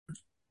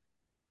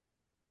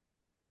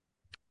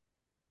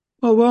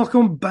Well,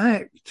 welcome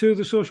back to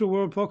the Social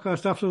World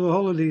podcast after the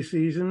holiday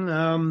season.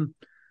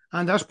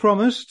 And as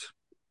promised,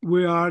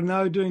 we are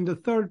now doing the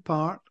third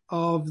part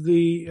of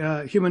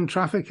the human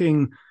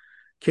trafficking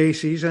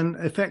cases. And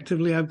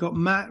effectively, I've got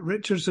Matt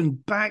Richardson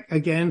back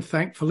again,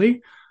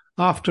 thankfully,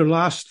 after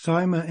last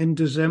time in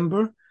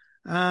December.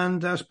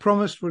 And as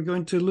promised, we're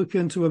going to look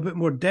into a bit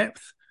more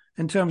depth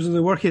in terms of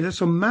the work he did.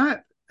 So,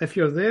 Matt, if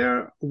you're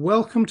there,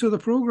 welcome to the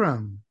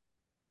program.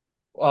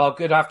 Well,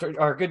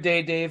 good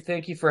day, Dave.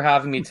 Thank you for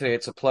having me today.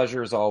 It's a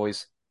pleasure as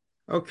always.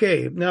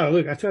 Okay, now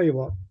look, I tell you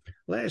what,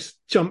 let's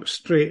jump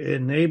straight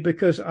in,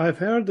 Because I've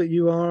heard that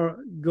you are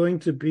going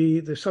to be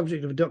the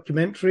subject of a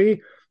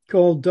documentary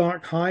called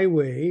Dark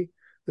Highway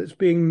that's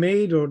being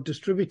made or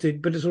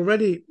distributed, but it's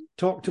already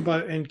talked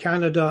about in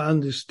Canada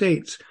and the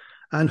States.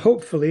 And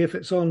hopefully, if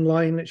it's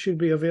online, it should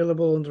be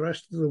available in the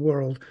rest of the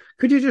world.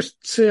 Could you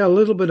just say a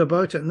little bit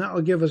about it, and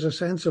that'll give us a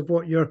sense of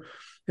what you're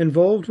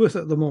involved with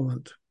at the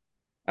moment?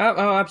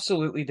 Oh,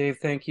 absolutely, Dave.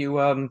 Thank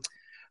you.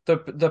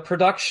 The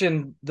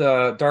production,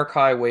 The Dark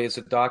Highway, is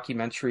a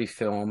documentary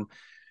film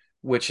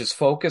which is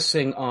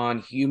focusing on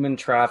human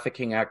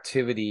trafficking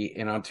activity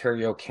in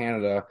Ontario,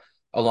 Canada,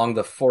 along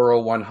the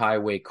 401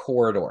 highway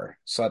corridor.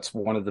 So that's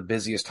one of the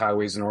busiest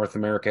highways in North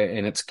America,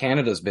 and it's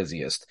Canada's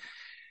busiest.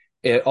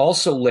 It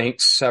also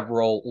links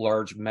several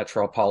large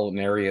metropolitan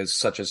areas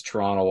such as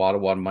Toronto,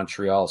 Ottawa, and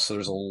Montreal. So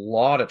there's a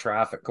lot of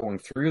traffic going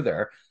through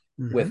there.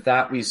 Mm-hmm. With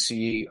that, we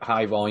see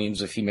high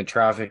volumes of human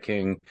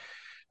trafficking,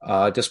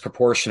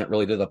 disproportionate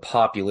really to the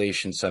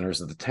population centers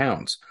of the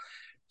towns.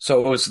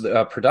 So it was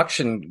the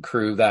production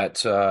crew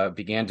that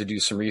began to do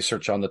some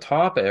research on the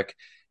topic.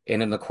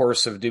 And in the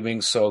course of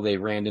doing so, they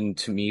ran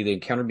into me. They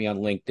encountered me on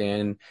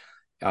LinkedIn.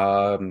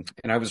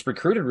 And I was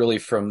recruited really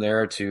from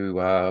there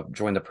to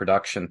join the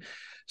production.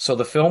 So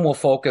the film will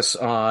focus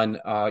on,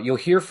 you'll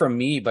hear from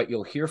me, but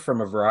you'll hear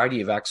from a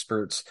variety of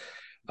experts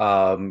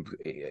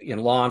in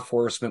law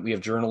enforcement. We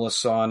have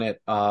journalists on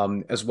it,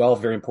 as well,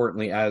 very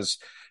importantly, as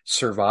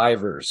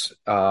survivors,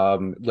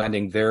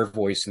 lending their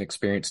voice and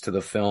experience to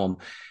the film.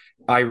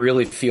 I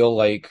really feel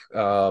like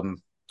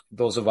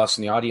those of us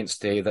in the audience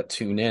today that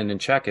tune in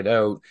and check it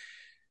out,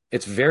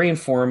 it's very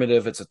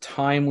informative. It's a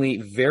timely,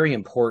 very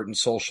important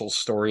social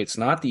story. It's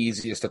not the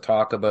easiest to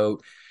talk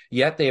about,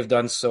 yet they have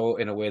done so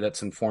in a way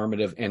that's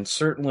informative. And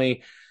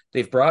certainly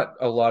they've brought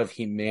a lot of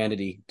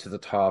humanity to the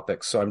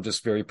topic. So I'm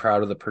just very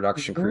proud of the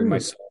production crew, Right.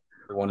 myself,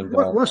 everyone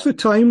involved. What's the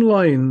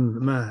timeline,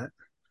 Matt?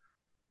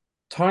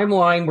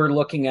 Timeline we're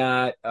looking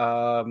at,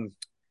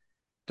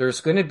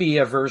 there's going to be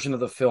a version of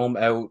the film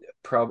out.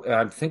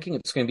 I'm thinking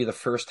it's going to be the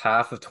first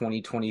half of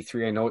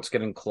 2023. I know it's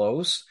getting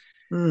close.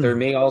 There Hmm.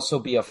 may also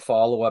be a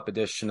follow-up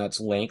edition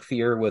that's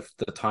lengthier with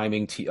the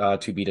timing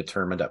to be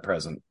determined at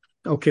present.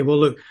 Okay, well,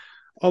 look,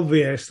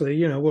 obviously,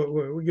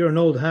 you're an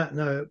old hat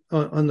now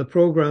on the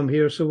program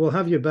here, so we'll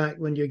have you back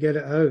when you get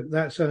it out.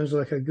 That sounds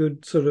like a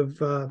good sort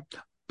of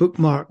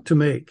bookmark to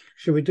make.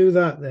 Shall we do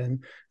that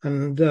then?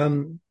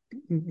 And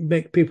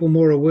make people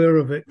more aware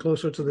of it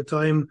closer to the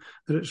time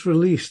that it's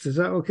released. Is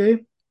that okay?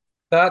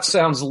 That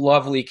sounds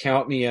lovely.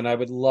 Count me in. I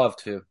would love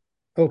to.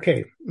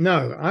 Okay.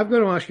 Now, I've got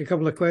to ask you a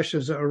couple of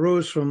questions that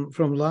arose from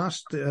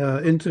last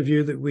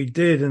interview that we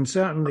did, and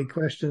certainly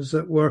questions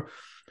that were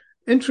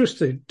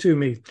interested to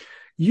me.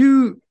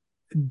 You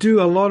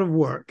do a lot of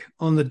work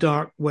on the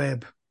dark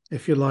web,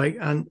 if you like,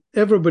 and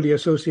everybody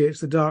associates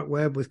the dark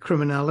web with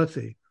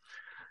criminality.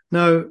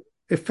 Now,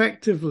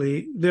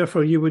 effectively,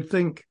 therefore, you would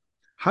think,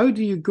 how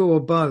do you go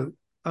about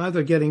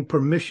either getting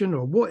permission,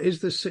 or what is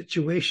the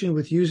situation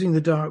with using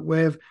the dark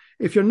web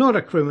if you're not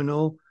a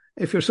criminal,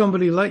 if you're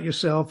somebody like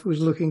yourself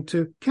who's looking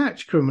to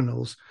catch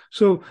criminals?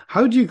 So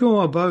how do you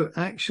go about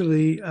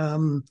actually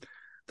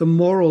the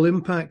moral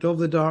impact of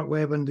the dark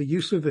web and the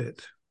use of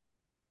it?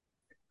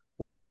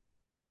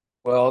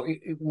 Well,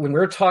 when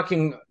we're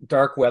talking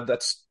dark web,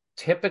 that's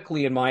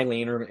typically in my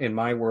lane or in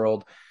my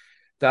world,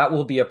 that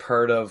will be a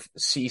part of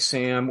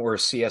CSAM or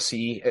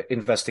CSE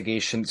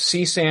investigation.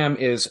 CSAM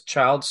is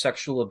child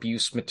sexual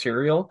abuse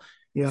material,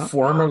 Yeah.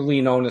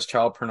 formerly known as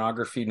child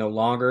pornography, no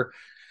longer.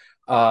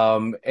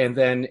 And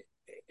then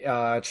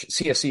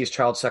CSE is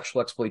child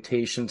sexual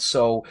exploitation.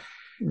 So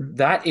Mm.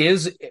 that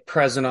is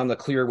present on the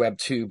clear web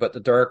too, but the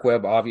dark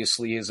web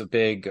obviously is a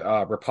big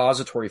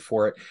repository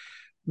for it.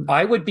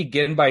 I would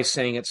begin by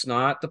saying it's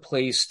not the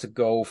place to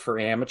go for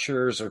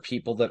amateurs or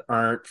people that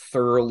aren't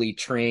thoroughly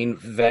trained,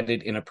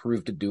 vetted, and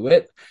approved to do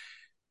it.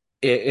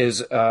 It is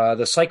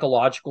the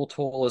psychological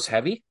toll is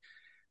heavy. Yeah.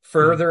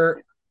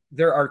 Further,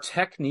 there are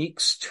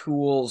techniques,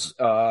 tools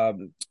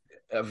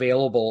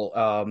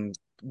available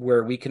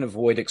where we can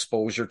avoid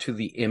exposure to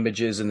the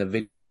images and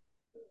the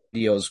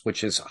videos,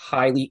 which is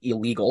highly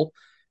illegal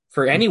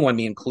for anyone,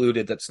 me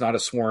included, that's not a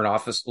sworn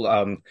office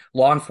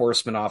law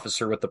enforcement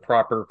officer with the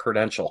proper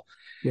credential.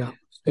 Yeah.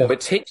 So Yeah. it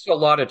takes a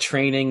lot of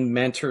training,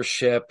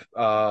 mentorship.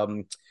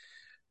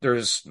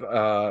 There's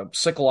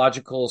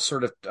psychological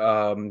sort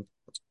of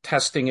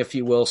testing, if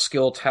you will,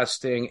 skill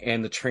testing,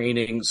 and the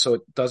training. So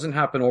it doesn't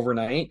happen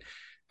overnight.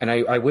 And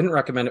I wouldn't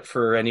recommend it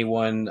for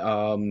anyone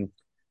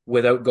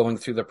without going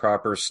through the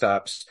proper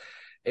steps.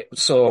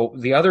 So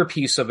the other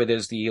piece of it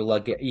is the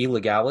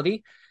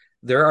illegality.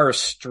 There are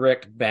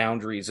strict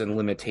boundaries and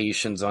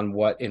limitations on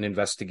what an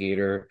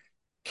investigator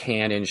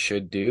can and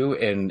should do,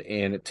 and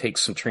it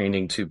takes some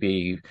training to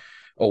be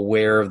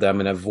aware of them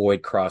and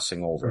avoid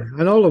crossing over.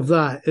 And all of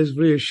that is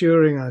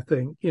reassuring, I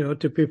think,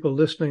 to people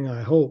listening.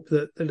 I hope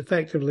that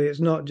effectively it's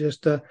not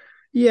just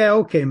yeah,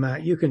 okay,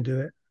 Matt, you can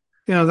do it.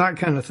 That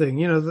kind of thing.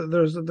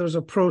 There's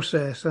a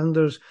process and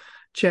there's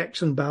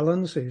checks and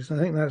balances. I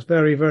think that's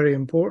very, very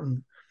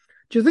important.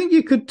 Do you think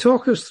you could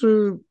talk us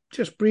through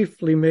just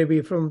briefly,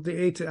 maybe from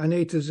the an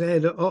A to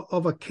Z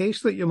of a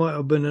case that you might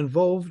have been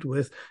involved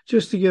with,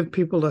 just to give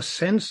people a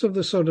sense of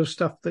the sort of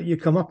stuff that you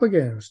come up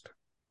against?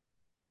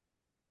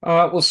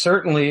 Well,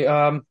 certainly.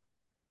 I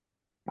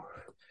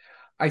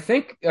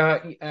think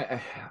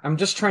I'm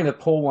just trying to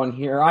pull one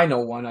here. I know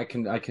one I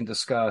can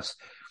discuss.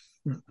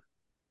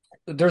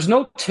 There's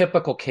no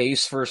typical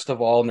case, first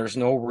of all, and there's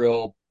no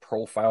real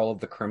profile of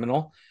the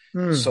criminal.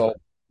 So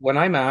when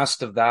I'm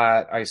asked of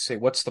that, I say,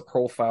 what's the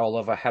profile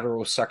of a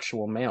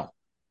heterosexual male?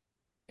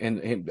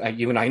 And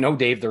you and I know,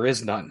 Dave, there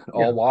is none.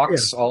 All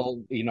walks,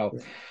 all.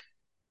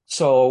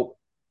 So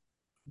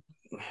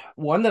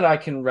one that I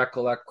can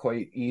recollect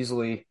quite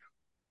easily,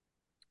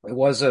 it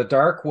was a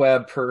dark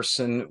web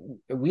person.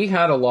 We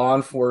had a law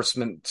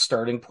enforcement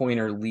starting point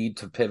or lead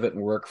to pivot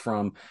and work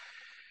from.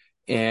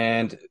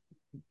 And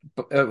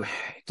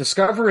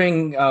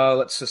discovering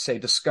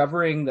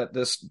that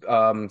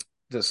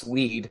this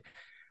lead,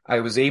 I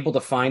was able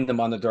to find them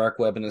on the dark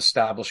web and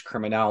establish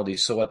criminality.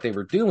 So what they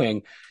were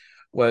doing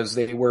was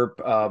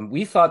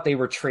we thought they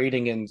were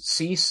trading in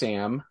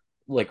CSAM,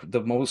 like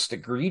the most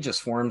egregious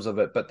forms of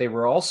it, but they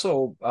were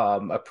also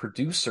a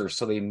producer.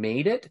 So they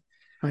made it.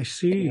 I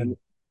see. And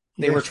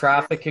they were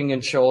trafficking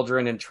in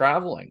children and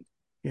traveling.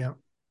 Yeah.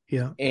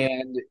 Yeah.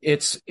 And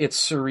it's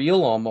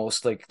surreal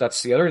almost. Like,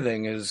 that's the other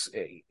thing is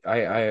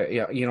I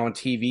on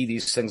TV,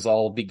 these things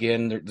all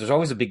begin. There's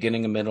always a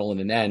beginning, a middle, and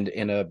an end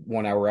in a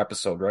 1 hour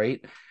episode, right?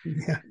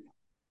 Yeah.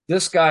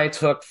 This guy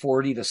took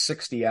 40 to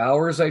 60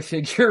 hours, I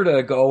figure,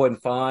 to go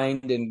and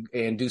find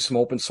and do some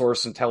open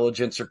source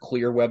intelligence or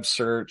clear web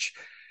search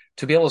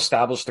to be able to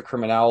establish the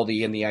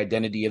criminality and the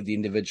identity of the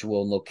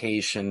individual and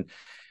location.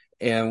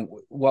 And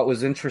what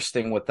was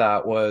interesting with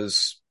that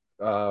was,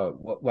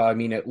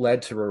 it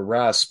led to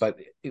arrests, but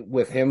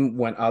with him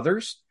went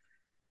others.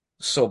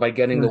 So by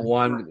getting the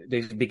one,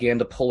 they began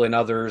to pull in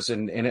others,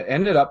 and it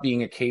ended up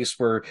being a case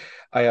where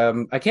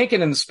I can't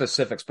get into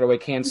specifics, but I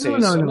can say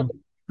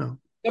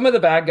some of the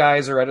bad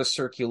guys are out of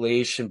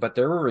circulation, but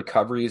there were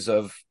recoveries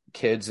of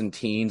kids and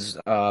teens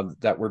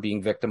that were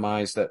being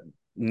victimized that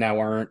now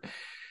aren't.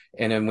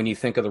 And then when you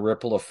think of the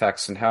ripple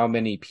effects and how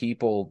many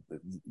people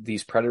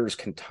these predators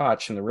can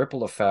touch and the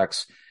ripple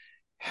effects,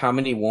 how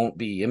many won't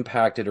be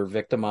impacted or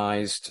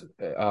victimized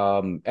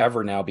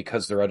ever now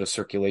because they're out of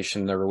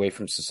circulation, they're away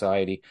from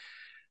society.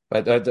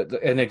 But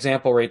an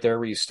example right there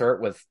where you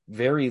start with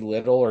very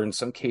little, or in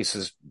some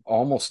cases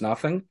almost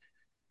nothing,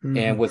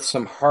 and with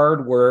some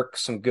hard work,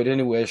 some good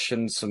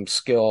intuition, some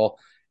skill,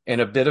 and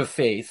a bit of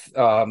faith,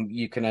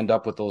 you can end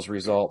up with those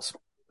results.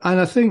 And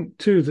I think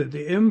too that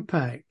the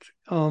impact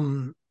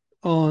on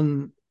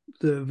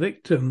the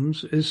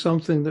victims is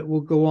something that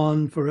will go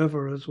on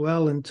forever as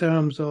well, in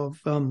terms of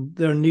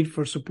their need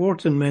for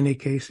support in many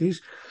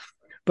cases,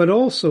 but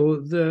also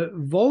the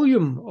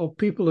volume of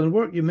people and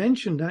work you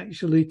mentioned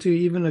actually to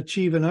even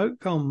achieve an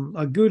outcome,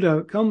 a good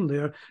outcome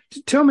there.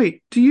 Tell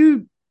me, do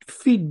you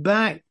feed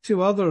back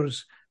to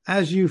others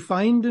as you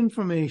find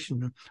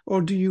information,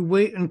 or do you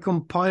wait and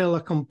compile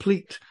a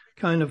complete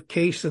kind of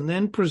case and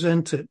then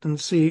present it and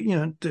see,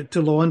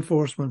 to law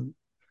enforcement?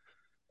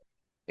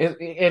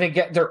 And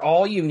again, they're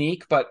all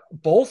unique, but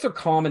both are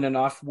common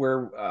enough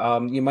where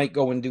you might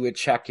go and do a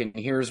check-in.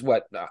 Here's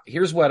what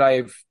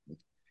I've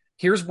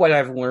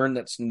learned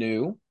that's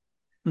new.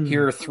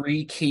 Here are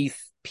 3 key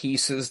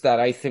pieces that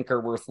I think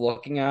are worth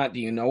looking at.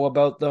 Do you know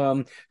about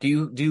them?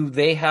 Do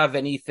they have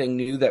anything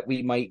new that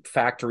we might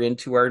factor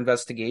into our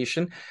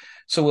investigation?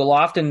 So we'll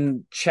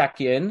often check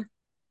in.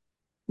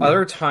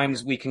 Other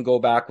times we can go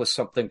back with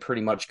something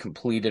pretty much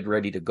completed,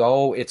 ready to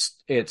go.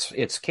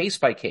 It's case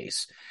by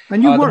case.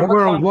 And you work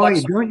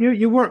worldwide, don't you?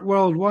 You work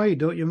worldwide,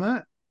 don't you,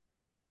 Matt?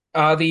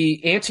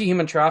 The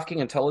Anti-Human Trafficking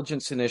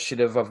Intelligence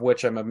Initiative, of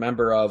which I'm a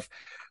member of,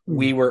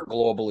 we work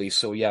globally.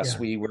 So yes,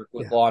 we work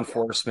with law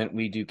enforcement.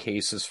 We do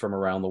cases from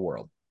around the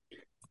world.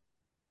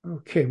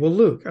 Okay. Well,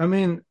 look, I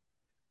mean,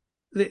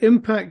 the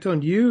impact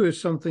on you is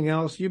something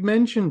else. You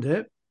mentioned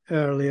it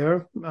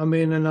earlier. I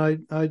mean, and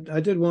I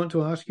did want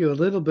to ask you a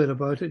little bit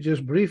about it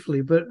just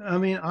briefly, but I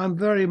mean, I'm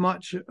very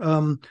much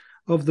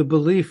of the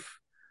belief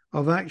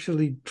of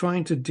actually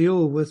trying to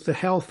deal with the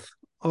health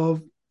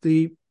of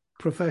the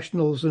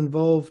professionals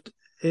involved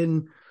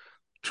in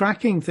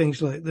tracking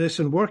things like this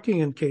and working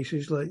in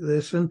cases like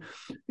this. And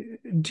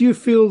do you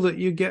feel that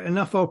you get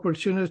enough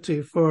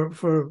opportunity for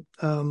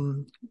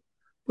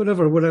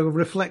whatever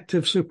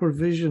reflective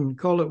supervision,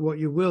 call it what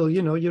you will,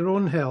 your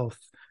own health,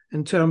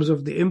 in terms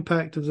of the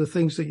impact of the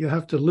things that you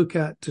have to look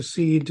at, to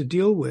see, and to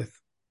deal with?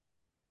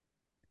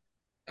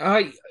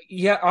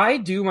 Yeah, I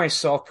do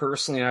myself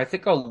personally, and I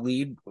think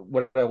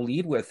what I'll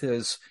lead with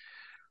is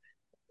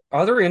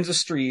other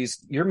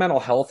industries, your mental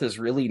health is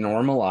really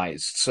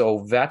normalized. So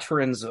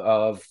veterans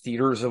of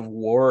theaters of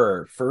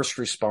war, first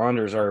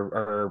responders,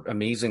 are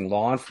amazing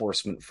law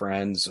enforcement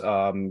friends,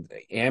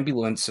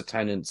 ambulance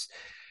attendants,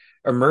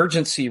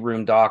 emergency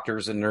room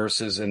doctors and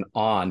nurses, and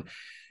on.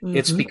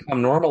 It's Hmm.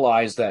 become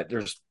normalized that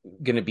there's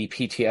going to be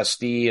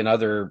PTSD and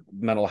other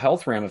mental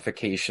health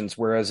ramifications,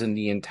 whereas in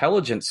the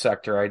intelligence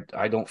sector,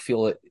 I don't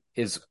feel it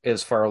is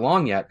as far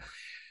along yet.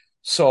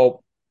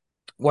 So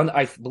one,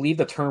 I believe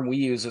the term we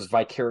use is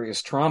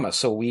vicarious trauma.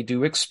 So we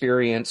do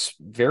experience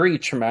very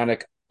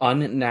traumatic,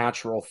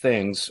 unnatural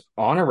things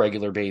on a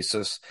regular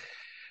basis,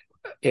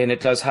 and it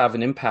does have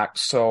an impact.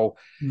 So,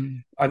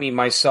 Mm. I mean,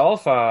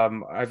 myself,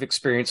 I've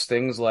experienced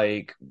things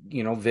like,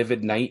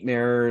 vivid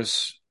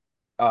nightmares,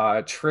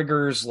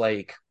 triggers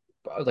like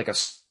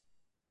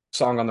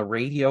song on the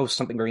radio,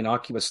 something very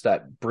innocuous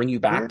that bring you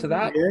Yeah, back to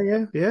that. yeah,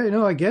 yeah, yeah.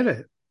 No, I get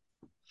it.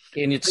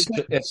 And I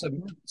get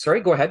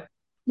sorry, go ahead.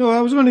 No,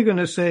 I was only going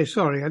to say,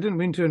 sorry, I didn't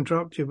mean to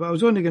interrupt you, but I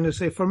was only going to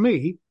say for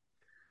me,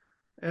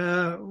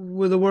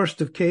 with the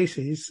worst of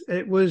cases,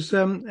 it was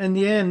in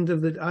the end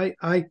of the,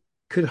 I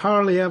could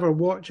hardly ever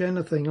watch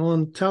anything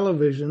on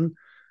television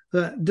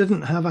that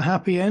didn't have a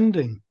happy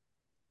ending.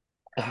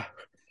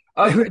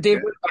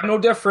 David, I'm no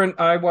different.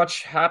 I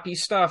watch happy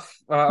stuff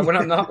when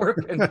I'm not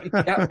working.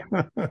 Yeah.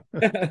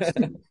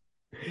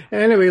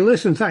 Anyway,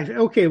 listen, thanks.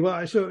 Okay,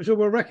 well, so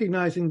we're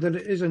recognizing that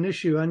it is an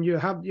issue, and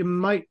you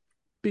might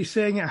be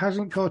saying it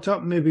hasn't caught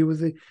up maybe with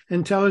the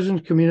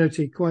intelligence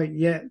community quite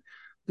yet.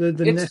 The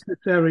It's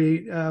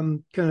necessary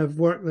kind of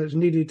work that's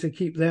needed to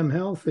keep them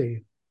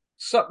healthy.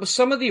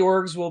 some of the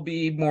orgs will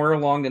be more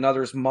along than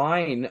others.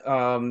 Mine,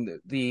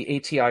 the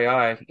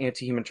ATII,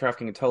 Anti-Human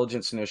Trafficking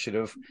Intelligence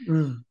Initiative,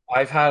 Mm.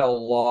 I've had a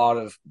lot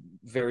of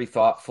very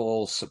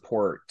thoughtful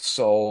support.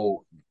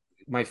 So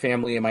my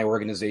family and my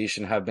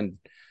organization have been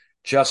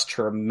just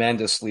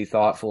tremendously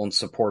thoughtful and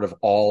supportive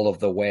all of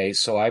the way.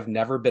 So I've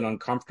never been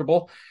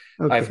uncomfortable.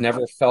 I've Okay.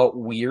 never felt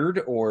weird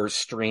or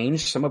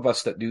strange. Some of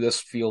us that do this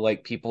feel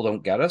like people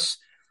don't get us.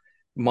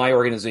 My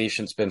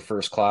organization's been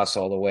first class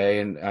all the way.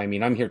 And I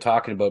mean, I'm here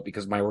talking about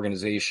because my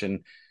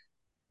organization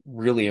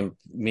really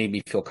made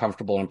me feel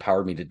comfortable and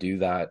empowered me to do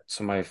that.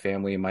 So my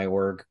family and my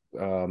org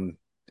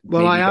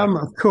Well, made I me better. am,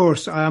 of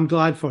course, I am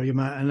glad for you,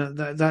 Matt, and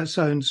that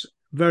sounds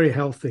very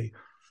healthy.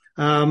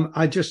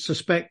 I just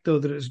suspect, though,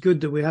 that it's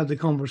good that we had the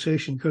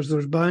conversation because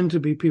there's bound to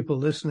be people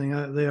listening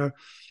out there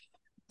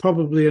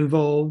probably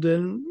involved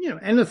in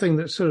anything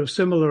that's sort of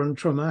similar and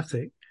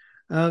traumatic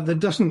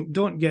that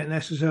don't get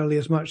necessarily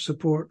as much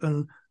support.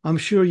 And I'm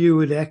sure you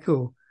would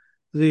echo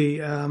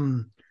the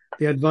um,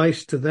 the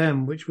advice to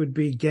them, which would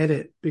be get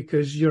it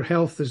because your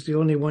health is the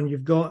only one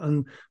you've got,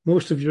 and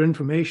most of your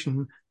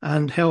information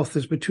and health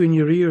is between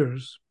your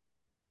ears.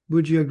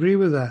 Would you agree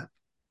with that?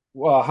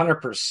 Well,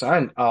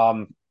 100%.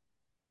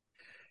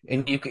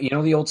 And you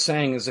know, the old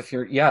saying is if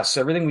you're, yes,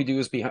 everything we do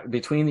is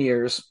between the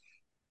ears,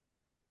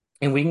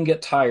 and we can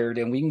get tired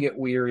and we can get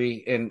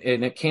weary, and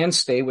it can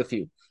stay with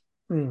you.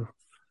 Mm.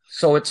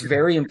 So it's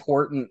very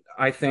important,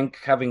 I think,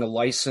 having a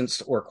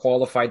licensed or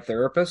qualified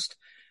therapist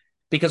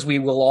because we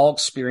will all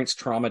experience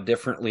trauma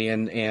differently,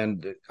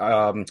 and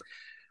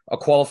a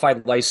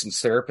qualified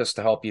licensed therapist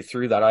to help you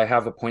through that. I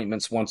have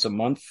appointments once a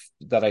month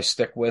that I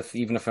stick with,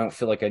 even if I don't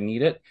feel like I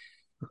need it.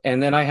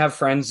 And then I have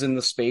friends in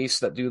the space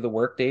that do the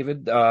work,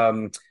 David.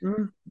 Mm.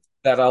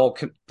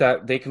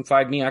 That they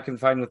confide me, I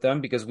confide with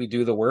them because we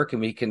do the work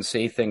and we can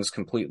say things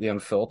completely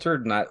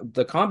unfiltered. And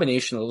the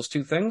combination of those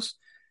two things,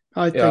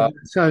 I think that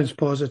sounds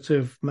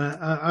positive,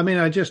 Matt. I mean,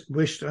 I just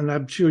wished, and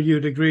I'm sure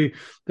you'd agree,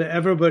 that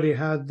everybody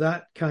had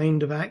that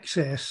kind of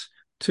access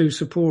to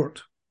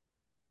support.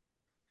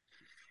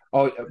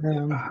 oh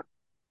Um,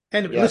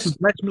 Anyway, listen,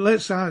 yes,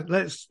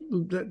 let's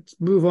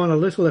move on a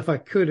little, if I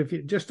could. If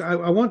you just,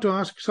 I want to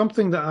ask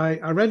something that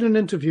I read an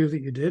interview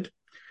that you did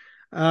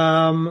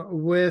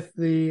with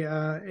the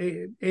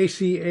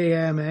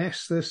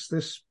ACAMS,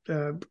 this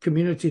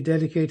community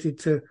dedicated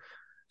to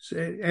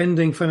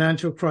ending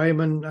financial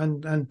crime,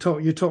 and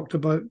you talked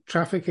about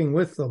trafficking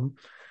with them,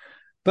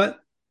 but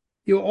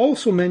you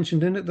also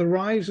mentioned in it the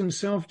rise in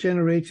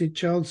self-generated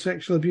child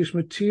sexual abuse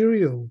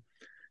material.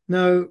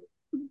 Now,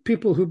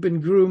 people who've been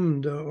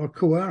groomed or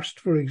coerced,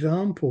 for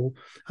example.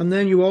 And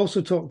then you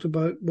also talked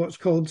about what's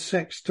called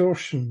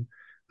sextortion,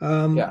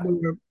 yeah.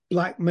 where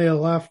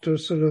blackmail after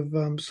sort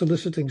of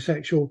soliciting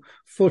sexual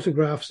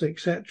photographs,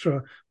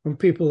 etc., from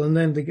people, and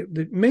then they get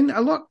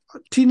a lot.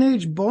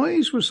 Teenage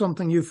boys was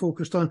something you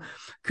focused on.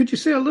 Could you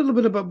say a little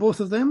bit about both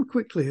of them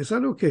quickly? Is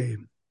that okay?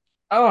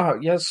 Oh,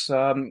 yes.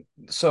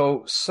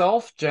 So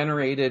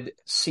self-generated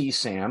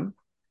CSAM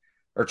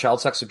or child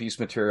sex abuse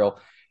material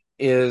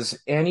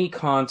is any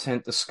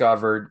content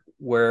discovered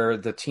where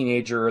the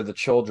teenager or the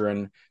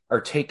children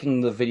are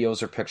taking the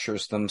videos or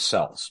pictures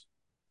themselves.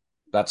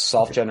 That's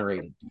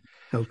self-generated.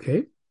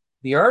 Okay.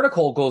 The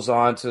article goes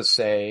on to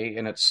say,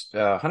 and it's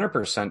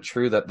 100%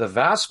 true, that the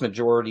vast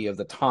majority of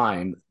the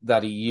time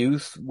that a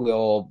youth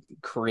will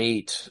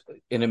create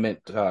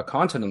intimate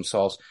content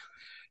themselves,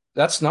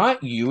 that's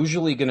not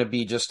usually going to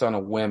be just on a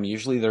whim.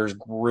 Usually there's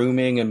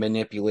grooming and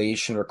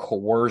manipulation or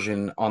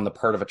coercion on the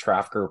part of a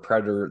trafficker or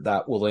predator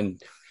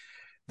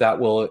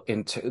they'll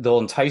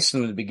entice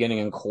them in the beginning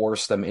and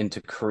coerce them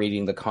into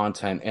creating the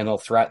content, and they'll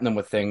threaten them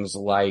with things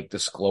like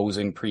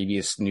disclosing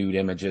previous nude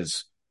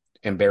images,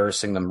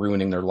 embarrassing them,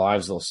 ruining their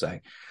lives, they'll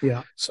say.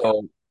 Yeah.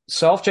 So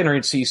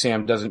self-generated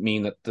CSAM doesn't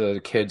mean that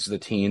the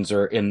teens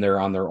are in there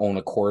on their own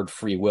accord,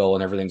 free will,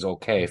 and everything's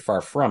okay.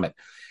 Far from it.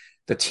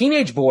 The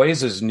teenage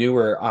boys is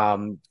newer.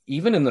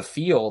 Even in the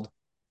field,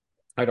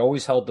 I'd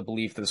always held the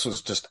belief this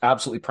was just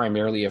absolutely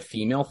primarily a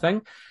female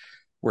thing,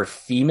 where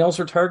females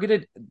are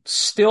targeted.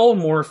 Still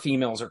more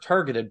females are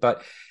targeted,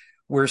 but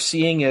we're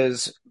seeing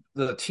is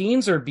the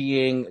teen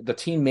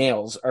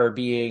males are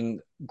being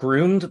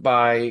groomed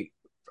by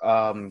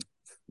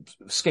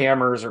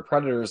scammers or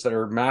predators that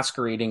are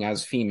masquerading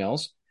as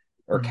females,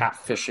 or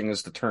catfishing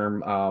is the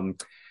term.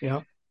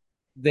 Yeah.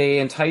 They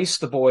entice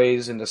the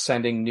boys into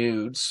sending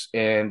nudes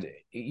and,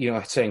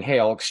 saying, hey,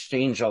 I'll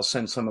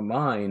send some of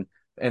mine.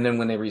 And then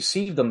when they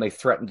receive them, they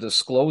threaten to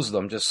disclose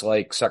them, just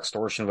like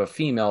sextortion of a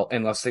female,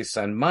 unless they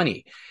send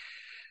money.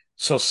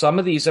 So some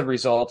of these have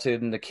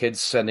resulted in the kids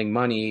sending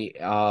money.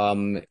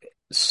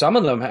 Some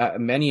of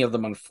them, many of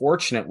them,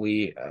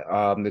 unfortunately,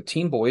 the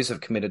teen boys have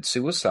committed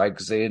suicide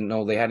because they didn't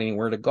know they had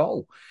anywhere to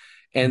go.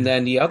 And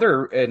then the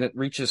other, and it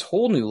reaches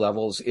whole new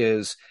levels,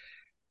 is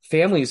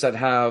families that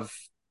have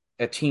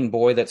a teen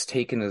boy that's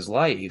taken his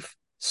life.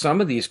 Some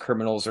of these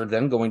criminals are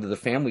then going to the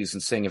families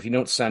and saying, if you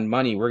don't send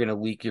money, we're going to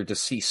leak your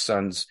deceased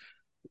son's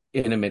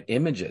intimate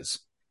images.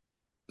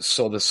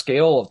 So the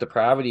scale of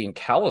depravity and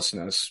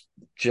callousness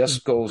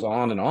just goes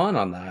on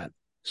on that.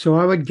 So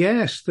I would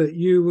guess that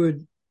you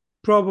would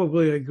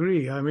probably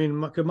agree. I mean,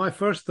 my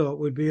first thought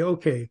would be,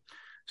 okay,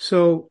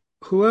 so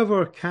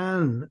whoever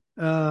can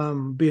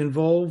be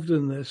involved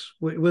in this,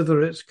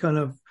 whether it's kind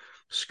of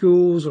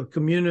schools or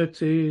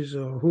communities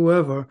or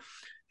whoever,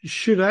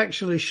 should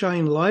actually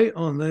shine light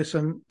on this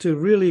and to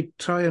really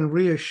try and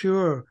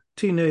reassure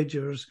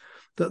teenagers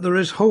that there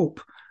is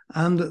hope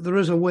and that there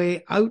is a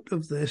way out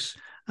of this,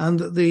 and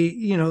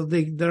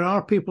that there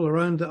are people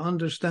around that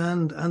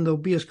understand, and they'll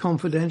be as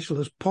confidential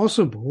as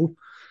possible,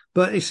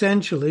 but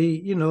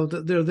essentially,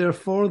 that they're there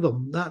for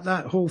them.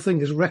 That whole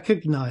thing is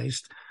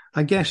recognized.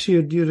 I guess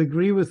you'd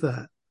agree with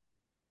that.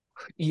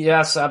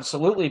 Yes,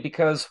 absolutely.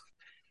 Because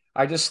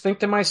I just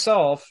think to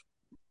myself,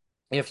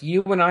 if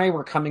you and I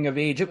were coming of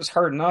age, it was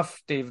hard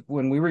enough, Dave,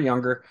 when we were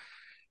younger.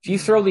 If you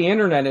throw the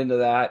internet into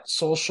that,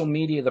 social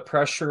media, the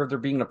pressure of there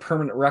being a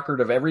permanent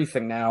record of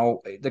everything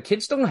now, the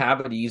kids don't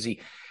have it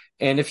easy.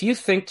 And if you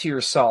think to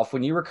yourself,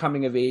 when you were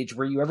coming of age,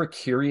 were you ever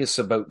curious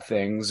about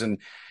things? And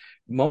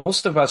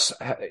most of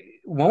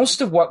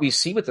what we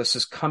see with this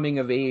is coming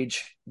of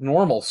age,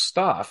 normal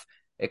stuff,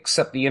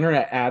 except the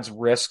internet adds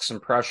risks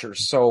and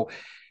pressures. So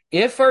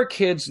if our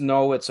kids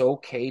know it's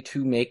okay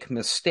to make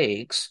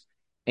mistakes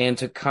and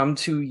to come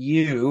to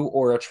you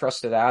or a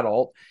trusted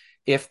adult,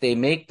 if they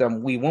make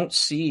them, we won't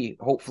see,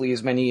 hopefully,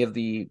 as many of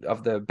the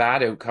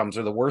bad outcomes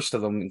or the worst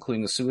of them,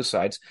 including the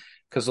suicides,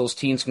 because those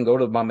teens can go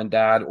to mom and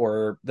dad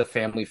or the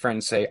family friend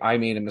and say, I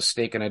made a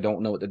mistake and I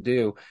don't know what to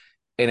do.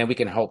 And then we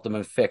can help them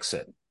and fix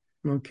it.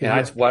 Okay. And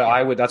that's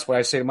what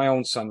I say to my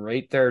own son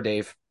right there,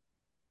 Dave.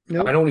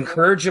 Nope. I don't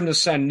encourage him to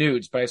send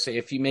nudes, but I say,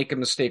 if you make a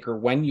mistake or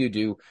when you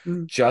do,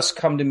 just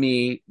come to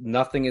me.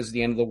 Nothing is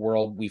the end of the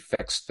world. We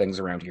fix things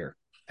around here.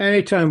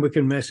 Anytime we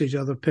can message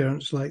other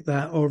parents like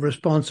that, or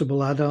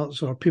responsible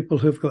adults, or people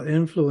who've got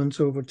influence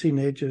over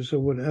teenagers or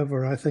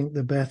whatever, I think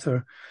the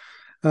better.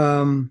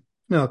 No,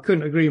 I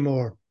couldn't agree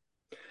more.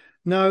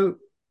 Now,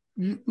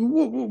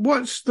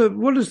 what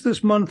does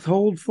this month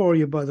hold for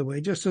you, by the way?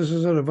 Just as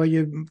a sort of, are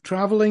you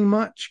traveling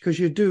much? Because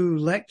you do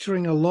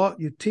lecturing a lot,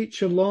 you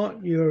teach a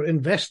lot, you're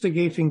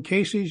investigating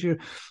cases, you're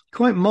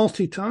quite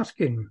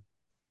multitasking.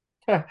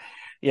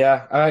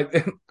 Yeah,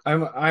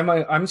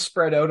 I'm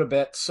spread out a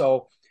bit,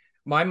 so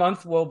my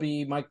month will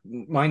be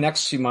my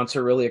next few months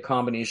are really a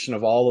combination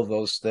of all of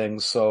those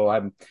things. So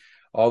I'm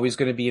always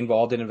going to be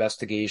involved in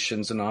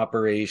investigations and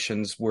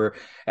operations. We're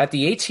at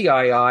the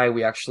ATII.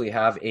 We actually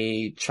have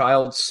a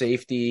child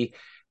safety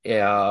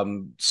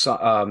training,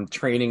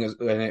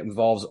 and it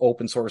involves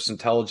open source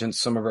intelligence.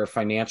 Some of our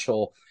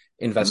financial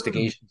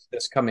investigations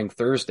this coming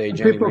Thursday,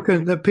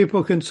 January. That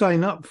people can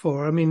sign up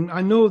for. I mean,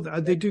 I know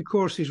that they do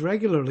courses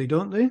regularly,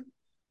 don't they?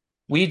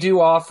 We do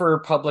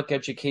offer public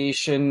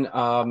education.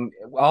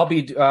 We'll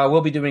be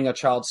doing a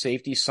child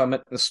safety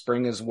summit in the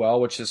spring as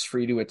well, which is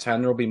free to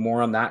attend. There'll be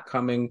more on that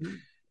coming.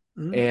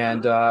 Mm-hmm.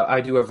 And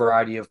I do a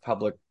variety of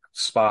public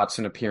spots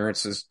and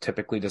appearances,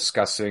 typically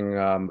discussing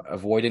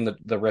avoiding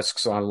the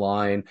risks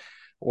online,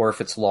 or if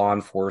it's law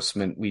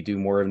enforcement, we do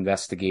more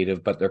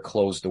investigative, but they're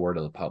closed door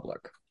to the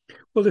public.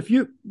 Well, if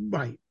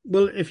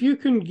you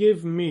can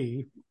give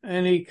me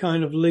any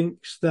kind of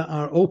links that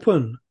are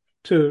open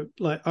to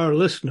like our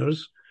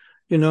listeners,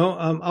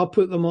 I'll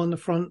put them on the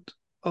front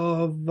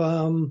of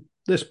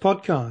this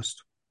podcast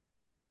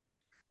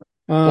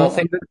Well,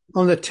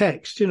 on the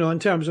text, in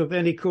terms of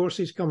any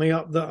courses coming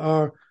up that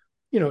are,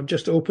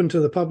 just open to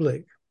the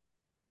public.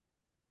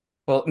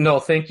 Well, no,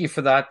 thank you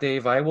for that,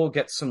 Dave. I will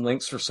get some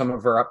links for some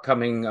of our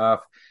upcoming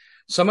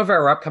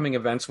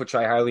events, which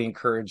I highly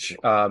encourage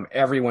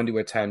everyone to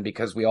attend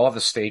because we all have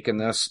a stake in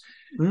this.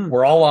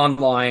 We're all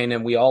online,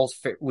 and we all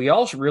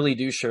really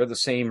do share the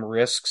same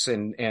risks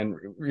and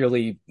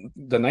really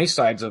the nice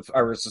sides of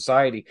our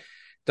society.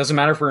 Doesn't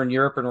matter if we're in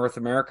Europe or North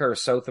America or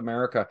South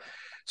America.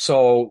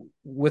 So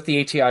with the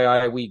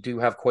ATII, we do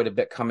have quite a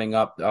bit coming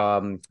up.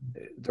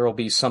 There will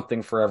be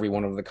something for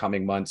everyone over the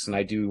coming months, and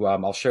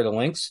I'll share the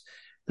links.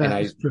 And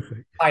I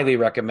terrific. highly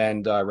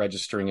recommend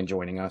registering and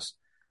joining us.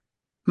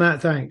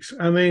 Matt, thanks.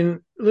 I mean,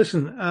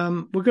 listen,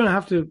 we're going to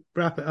have to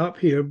wrap it up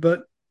here,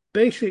 but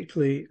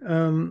basically,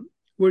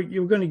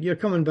 you're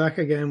coming back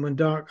again when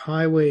Dark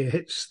Highway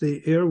hits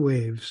the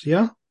airwaves,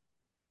 yeah?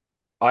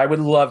 I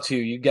would love to.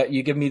 You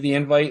give me the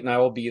invite, and I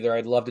will be there.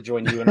 I'd love to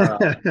join you in our.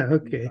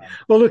 Okay.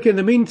 Well, look, in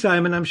the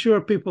meantime, and I'm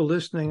sure people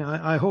listening,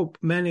 I hope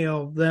many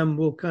of them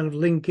will kind of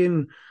link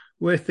in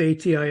with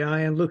ATII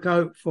and look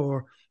out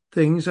for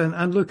things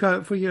and look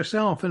out for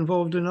yourself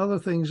involved in other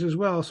things as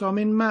well. So, I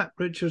mean, Matt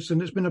Richardson,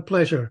 it's been a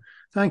pleasure.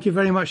 Thank you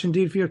very much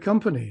indeed for your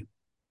company.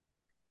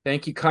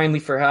 Thank you kindly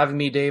for having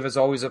me, Dave. It's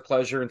always a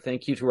pleasure. And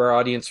thank you to our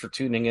audience for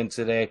tuning in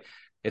today.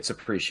 It's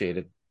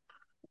appreciated.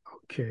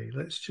 Okay,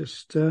 let's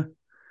just,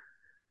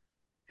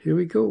 here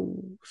we go.